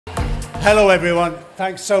Hello, everyone.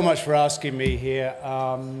 Thanks so much for asking me here.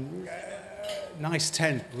 Nice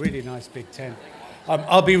tent, really nice big tent.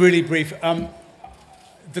 I'll be really brief.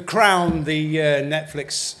 The Crown, the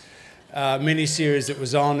Netflix miniseries that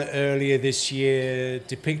was on earlier this year,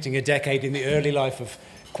 depicting a decade in the early life of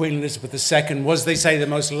Queen Elizabeth II, was, they say, the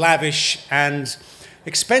most lavish and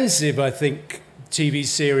expensive, I think, TV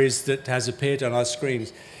series that has appeared on our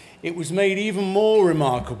screens. It was made even more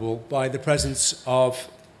remarkable by the presence of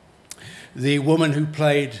the woman who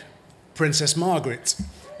played Princess Margaret.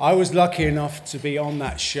 I was lucky enough to be on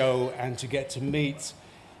that show and to get to meet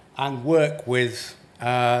and work with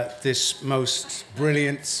this most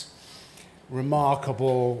brilliant,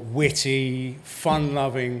 remarkable, witty,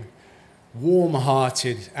 fun-loving,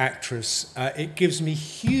 warm-hearted actress. It gives me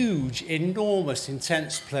huge, enormous,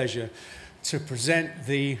 intense pleasure to present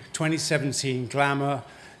the 2017 Glamour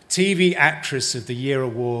TV Actress of the Year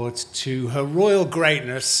Award to Her Royal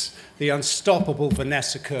Greatness, the unstoppable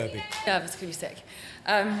Vanessa Kirby. Nervous, could be sick.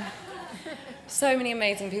 So many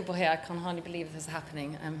amazing people here, I can hardly believe this is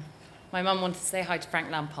happening. My mum wanted to say hi to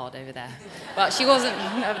Frank Lampard over there, but she wasn't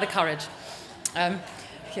over the courage. Yeah,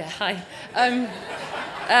 hi.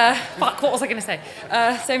 Fuck, what was I going to say?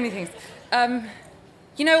 So many things.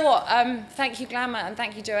 You know what? Thank you, Glamour, and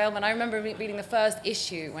thank you, Joe Elman. I remember reading the first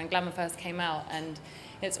issue when Glamour first came out, and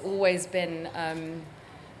it's always been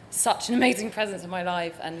such an amazing presence in my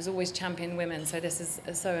life and has always championed women, so this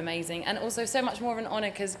is so amazing. And also so much more of an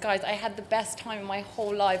honour because, guys, I had the best time in my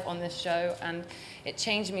whole life on this show and it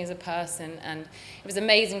changed me as a person, and it was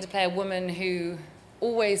amazing to play a woman who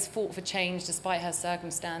always fought for change despite her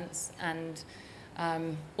circumstance and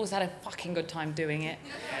also had a fucking good time doing it.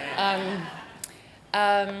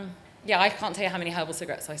 Yeah, I can't tell you how many herbal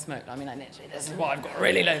cigarettes I smoked. I mean, literally, this is why I've got a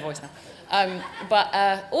really low voice now. But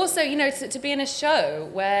also, you know, to be in a show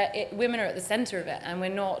where women are at the centre of it and we're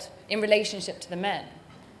not in relationship to the men,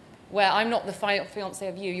 where I'm not the fiancé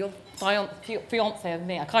of you, you're fiancé of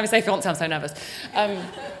me. I can't even say fiancé, I'm so nervous.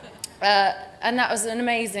 And that was an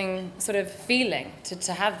amazing sort of feeling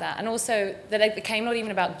to have that. And also that it became not even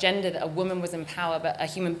about gender, that a woman was in power, but a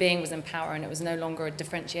human being was in power, and it was no longer a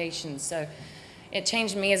differentiation. So it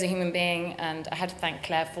changed me as a human being, and I had to thank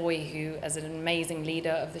Claire Foy, who, as an amazing leader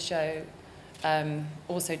of the show,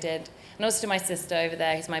 also did. And also to my sister over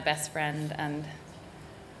there, who's my best friend, and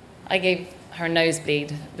I gave her a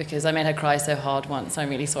nosebleed because I made her cry so hard once. I'm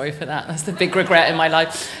really sorry for that. That's the big regret in my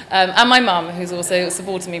life. And my mum, who's also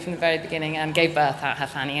supported me from the very beginning and gave birth out her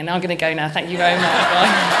fanny. And I'm going to go now. Thank you very much.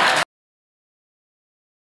 Bye.